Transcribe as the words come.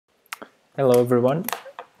Hello everyone,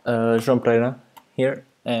 João Pereira here,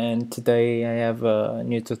 and today I have a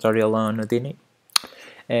new tutorial on Houdini,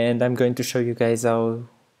 and I'm going to show you guys how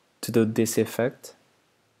to do this effect.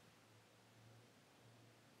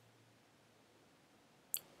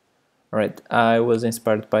 Alright, I was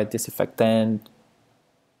inspired by this effect and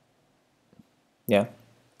yeah,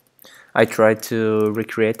 I tried to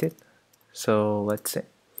recreate it, so let's see.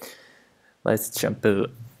 Let's jump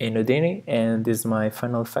in Houdini, and this is my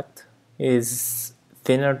final effect. It's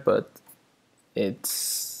thinner, but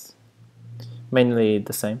it's mainly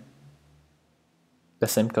the same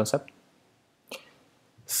concept.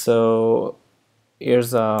 So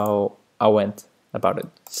here's how I went about it.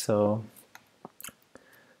 So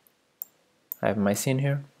I have my scene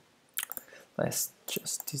here. Let's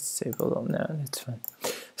just disable them now, it's fine.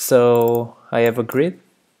 So I have a grid.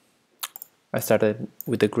 I started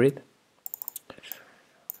with a grid.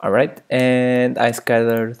 Alright, and I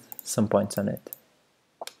scattered some points on it,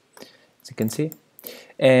 as you can see.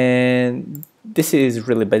 And this is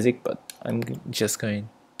really basic, but I'm just going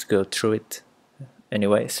to go through it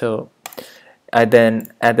anyway. So I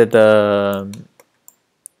then added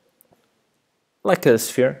like a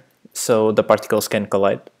sphere, so the particles can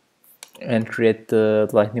collide and create the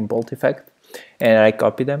lightning bolt effect, and I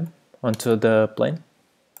copy them onto the plane,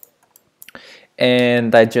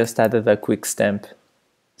 and I just added a quick stamp,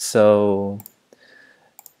 so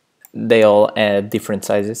they all add different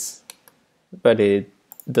sizes, but it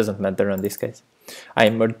doesn't matter in this case. I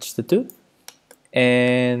merged the two,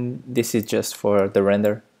 and this is just for the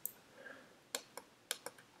render.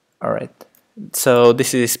 Alright, so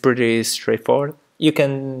this is pretty straightforward. You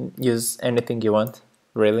can use anything you want,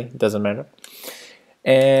 really, it doesn't matter.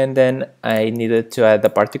 And then I needed to add the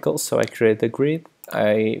particles, so I created a grid.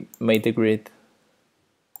 I made the grid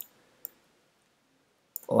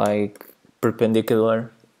like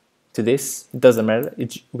perpendicular to this. It doesn't matter,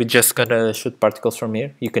 we're just gonna shoot particles from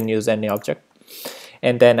here. You can use any object.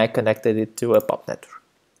 And then I connected it to a pop network.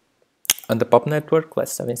 On the pop network,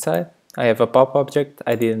 let's have inside. I have a pop object.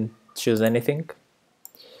 I didn't choose anything,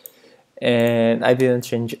 and I didn't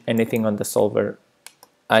change anything on the solver.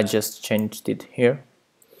 I just changed it here.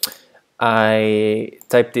 I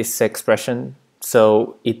type this expression,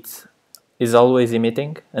 so it is always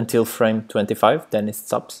emitting until frame 25, then it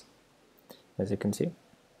stops, as you can see.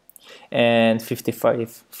 And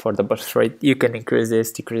 55 for the burst rate. You can increase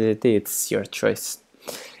this, decrease it, it's your choice.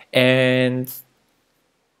 And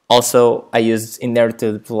also I use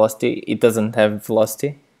inherited velocity. It doesn't have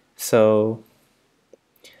velocity, so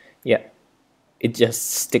yeah, it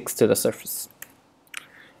just sticks to the surface.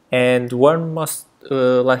 And one last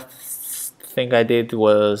thing I did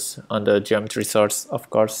was on the geometry source,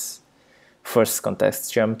 of course. First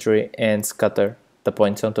context geometry and scatter the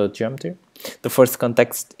points onto the geometry. The first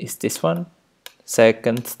context is this one,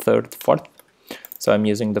 second, third, fourth. So I'm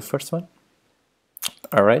using the first one.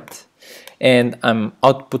 Alright, and I'm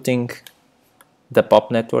outputting the pop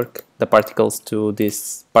network, the particles, to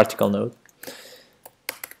this particle node.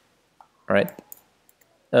 Alright,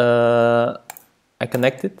 I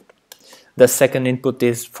connect it. The second input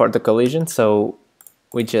is for the collision, so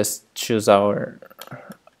we just choose our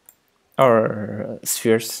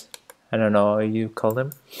spheres. I don't know how you call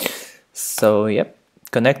them. So yep,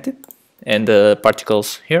 connected, and the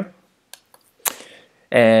particles here.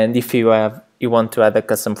 And if you want to add a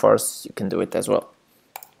custom force, you can do it as well.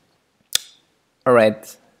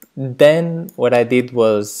 Alright, then what I did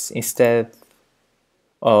was, instead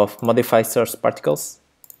of modify source particles,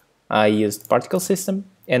 I used particle system,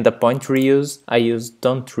 and the point reuse, I used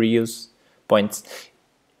don't reuse points.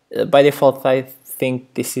 By default, I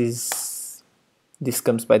think this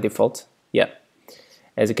comes by default. Yeah,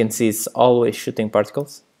 as you can see, it's always shooting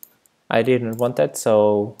particles. I didn't want that,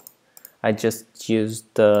 so I just used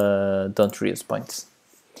the don't reuse points.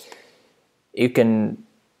 You can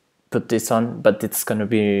put this on, but it's gonna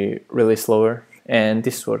be really slower, and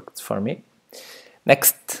this worked for me.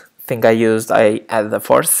 Next thing I used, I added a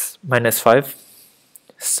force, -5.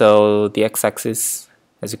 So the x-axis,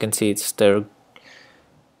 as you can see, it's the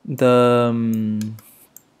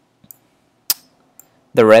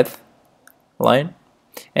red line,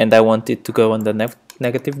 and I want it to go in the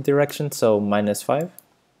negative direction, so -5.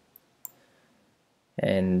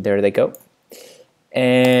 And there they go.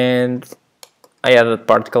 And I added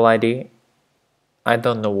particle ID. I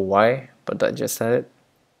don't know why, but I just added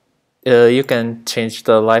it. You can change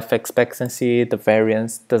the life expectancy, the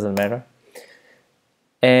variance, doesn't matter.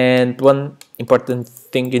 And one important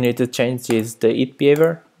thing you need to change is the heat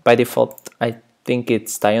behavior. By default, I think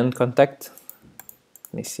it's ion contact.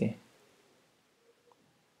 Let me see.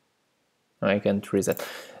 I can't reset.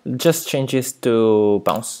 Just changes to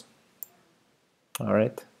bounce. All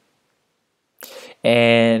right.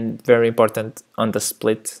 And very important on the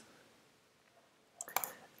split,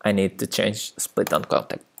 I need to change split on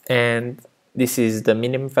contact. And this is the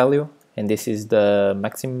minimum value, and this is the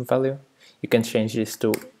maximum value. You can change this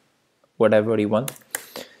to whatever you want.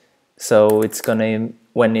 So it's gonna,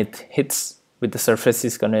 when it hits with the surface,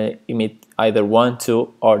 it's gonna emit either 1,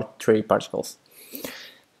 2, or 3 particles.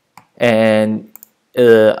 And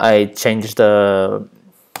I changed the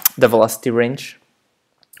velocity range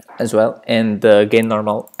as well, and the gain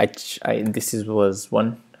normal. This was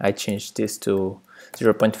 1. I changed this to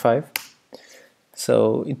 0.5,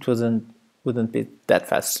 so it wouldn't be that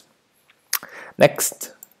fast.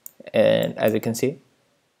 Next, and as you can see,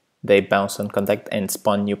 they bounce on contact and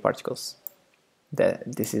spawn new particles.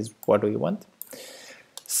 This is what we want.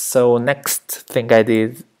 So next thing I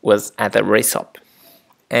did was add a race up,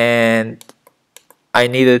 and I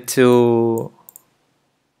needed to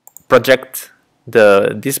project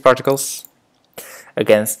these particles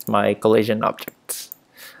against my collision objects,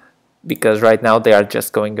 because right now they are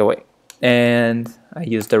just going away. And I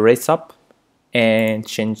used the race up and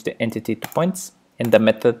changed the entity to points and the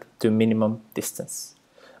method to minimum distance.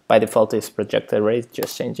 By default, this projected race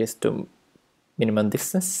just changes to minimum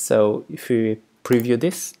distance. So if we preview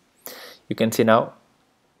this, you can see now.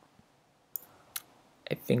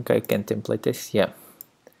 I think I can template this. Yeah,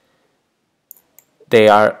 they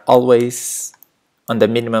are always on the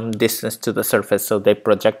minimum distance to the surface, so they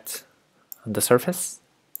project on the surface.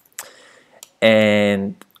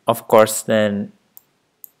 And of course, then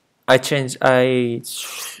I checked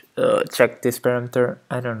this parameter.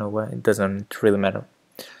 I don't know why, it doesn't really matter.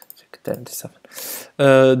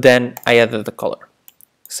 Then I added the color.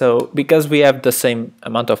 So because we have the same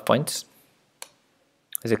amount of points,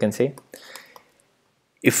 as you can see,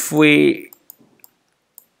 if we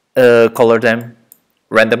color them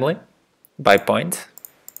randomly by point,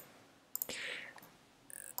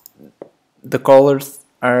 the colors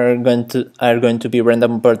are going to be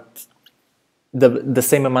random, but the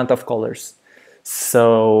same amount of colors.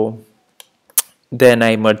 So then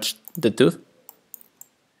I merged the two.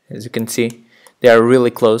 As you can see, they are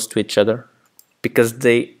really close to each other because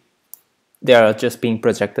they are just being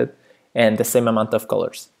projected and the same amount of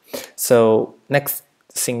colors. So next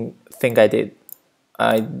thing I did,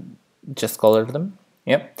 I just colored them.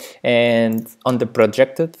 Yeah, and on the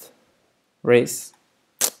projected rays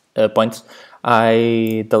points,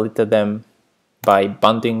 I deleted them by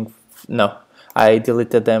bounding. No, I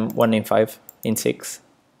deleted them 1 in 5 in 6.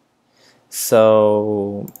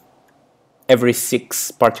 So every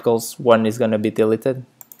 6 particles, 1 is gonna be deleted.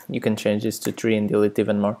 You can change this to 3 and delete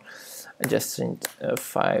even more. I just changed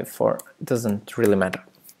 5, 4. It doesn't really matter.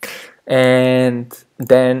 And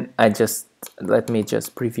then let me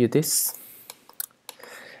just preview this.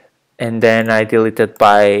 And then I deleted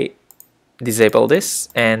by disable this,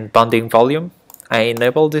 and bounding volume, I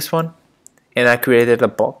enabled this one, and I created a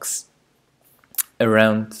box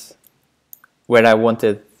around where I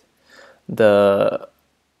wanted the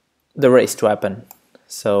race to happen.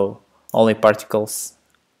 So only particles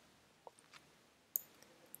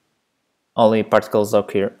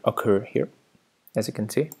occur here, as you can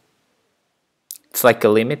see. It's like a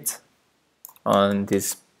limit on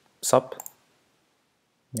this SOP.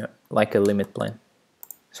 Yeah, like a limit plane.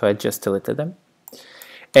 So I just deleted them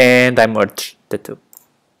and I merged the two.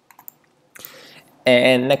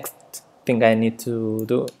 And next thing I need to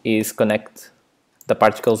do is connect the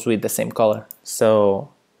particles with the same color.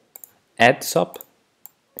 So add SOP,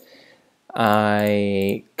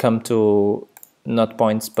 I come to not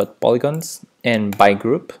points but polygons, and by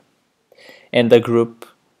group, and the group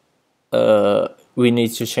we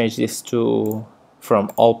need to change this to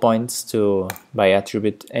from all points to by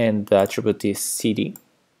attribute, and the attribute is CD.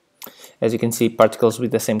 As you can see, particles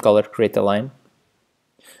with the same color create a line.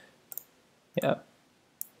 Yeah.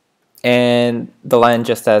 And the line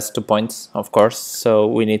just has 2 points, of course, so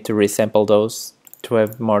we need to resample those to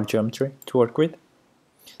have more geometry to work with.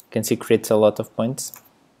 You can see it creates a lot of points.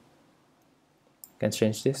 You can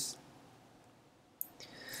change this.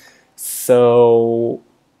 So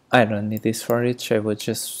I don't need this for each. I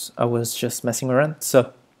was just messing around.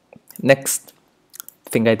 So next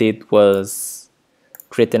thing I did was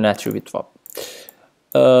create an attribute swap.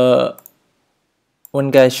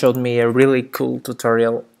 One guy showed me a really cool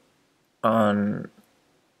tutorial on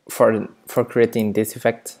for creating this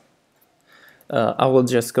effect. I will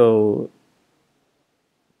just go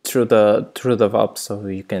through the VOP so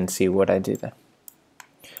you can see what I did there.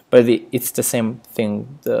 But it's the same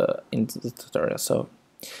thing in the tutorial. So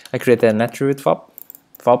I created an attribute VOP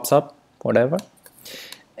SOP, whatever.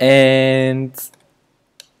 And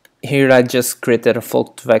here I just created a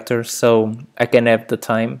float vector so I can have the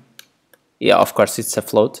time. Yeah, of course it's a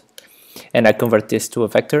float, and I convert this to a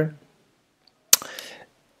vector.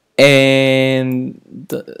 And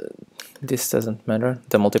this doesn't matter,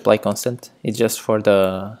 the multiply constant is just for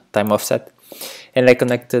the time offset, and I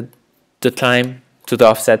connected the time to the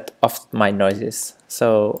offset of my noises.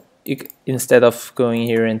 So instead of going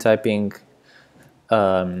here and typing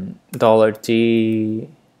 $t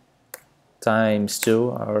times 2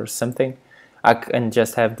 or something, I can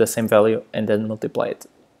just have the same value and then multiply it.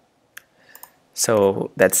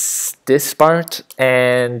 So that's this part,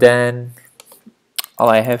 and then all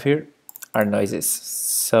I have here are noises.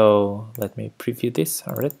 So let me preview this.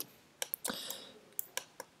 All right,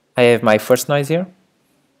 I have my first noise here,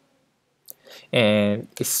 and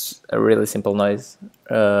it's a really simple noise,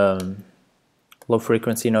 low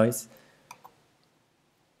frequency noise.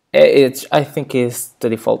 I think is the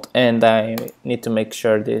default, and I need to make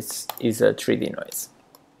sure this is a 3D noise.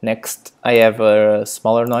 Next, I have a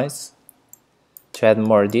smaller noise to add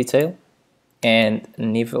more detail, and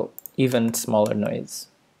an even smaller noise.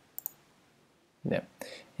 Yeah,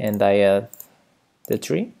 and I add the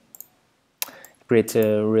tree, create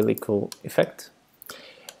a really cool effect.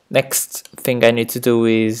 Next thing I need to do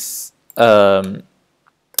is I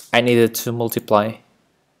needed to multiply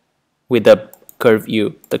with the curve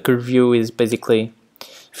U. The curve U is basically,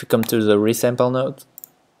 if you come to the resample node,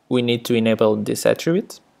 we need to enable this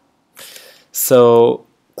attribute. So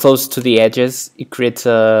close to the edges, it creates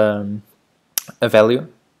a value.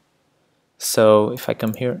 So if I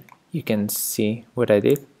come here, you can see what I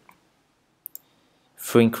did.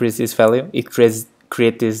 If we increase this value, it creates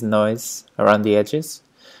this noise around the edges.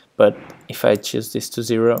 But if I choose this to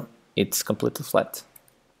 0, it's completely flat.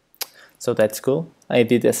 So that's cool. I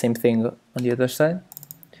did the same thing on the other side.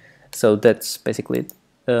 So that's basically it.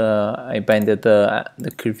 I binded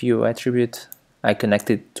the curve view attribute. I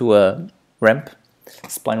connected to a ramp,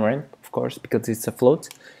 spline ramp, of course, because it's a float,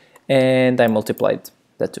 and I multiplied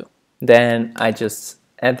the two. Then I just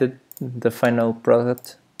added the final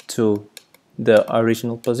product to the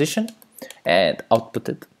original position and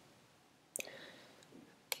outputted.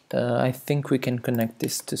 I think we can connect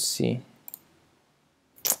this to C.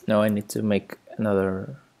 No, I need to make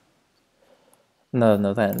another.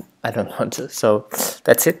 No, then I don't want to. So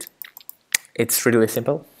that's it. It's really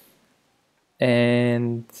simple.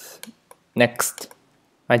 And next,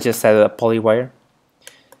 I just added a poly wire.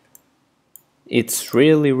 It's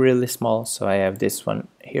really small, so I have this one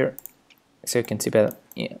here, so you can see better.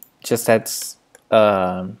 Yeah, just adds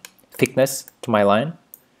thickness to my line,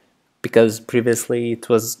 because previously it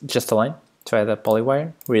was just a line. So I add a poly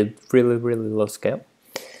wire with really low scale.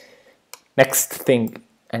 Next thing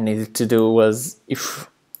I needed to do was, if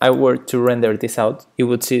I were to render this out, you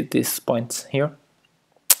would see these points here.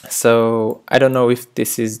 So I don't know if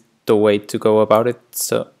this is the way to go about it,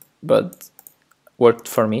 but worked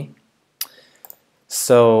for me.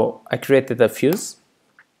 So I created a fuse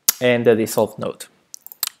and a dissolve node.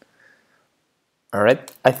 All right,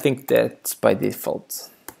 I think that's by default.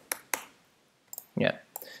 Yeah,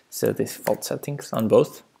 so default settings on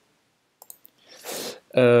both.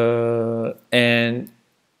 And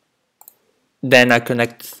then I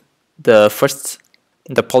connect the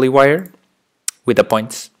poly wire with the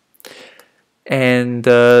points, and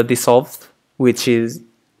dissolved, which is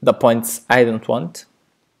the points I don't want.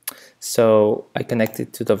 So I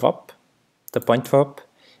connected to the VOP, the point VOP,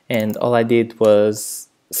 and all I did was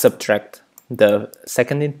subtract the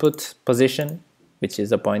second input position, which is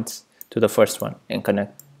the points, to the first one, and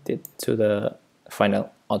connect it to the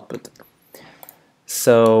final output.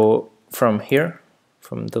 So from here,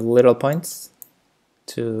 from the little points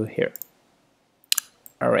to here.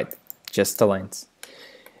 All right, just the lines.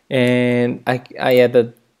 And I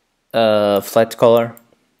added a flat color,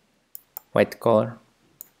 white color,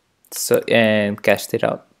 so, and cached it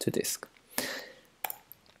out to disk.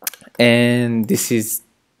 And this is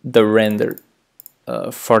the render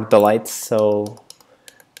for the lights. So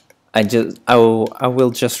I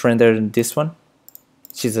will just render this one,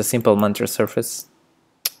 which is a simple mantra surface,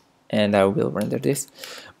 and I will render this.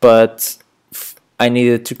 But I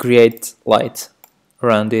needed to create light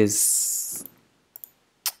around these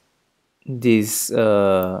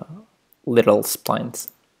little splines.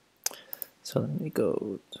 So let me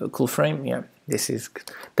go to a cool frame. Yeah, this is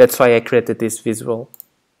good. That's why I created this visual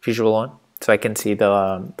on, so I can see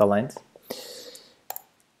the lines.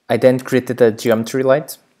 I then created a geometry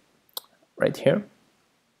light right here,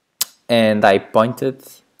 and I pointed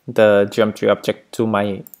the geometry object to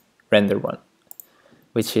my render one,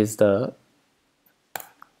 which is the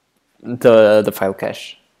the file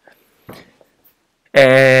cache,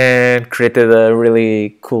 and created a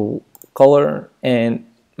really cool color, and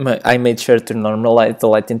I made sure to normalize the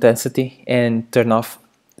light intensity and turn off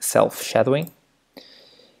self-shadowing,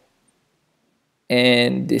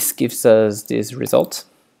 and this gives us this result.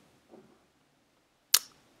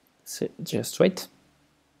 So just wait.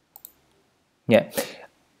 Yeah,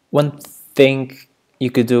 one thing you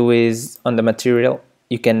could do is on the material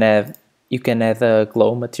you can add a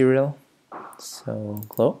glow material. So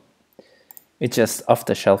glow, it's just off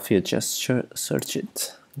the shelf, you just search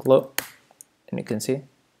it, glow, and you can see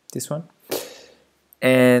this one,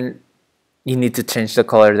 and you need to change the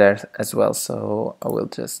color there as well. So I will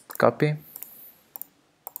just copy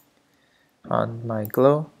on my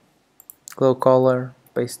glow color,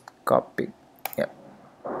 paste, copy. Yeah,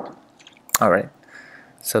 all right.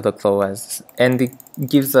 So the glow has, and it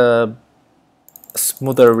gives a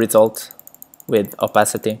smoother result with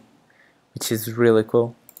opacity, which is really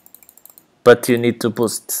cool. But you need to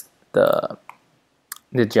boost the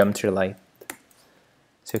geometry light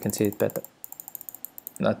so you can see it better.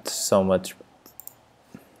 Not so much.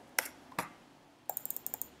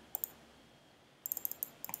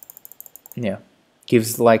 Yeah,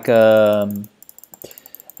 gives like a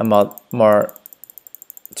more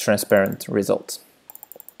transparent result.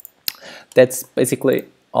 That's basically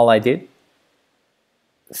all I did.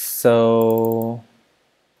 So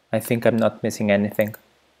I think I'm not missing anything.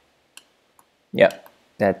 Yeah,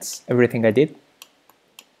 that's everything I did.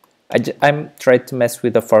 I'm trying to mess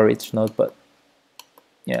with the for each node, but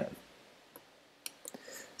yeah.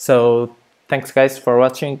 So thanks guys for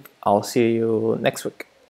watching. I'll see you next week.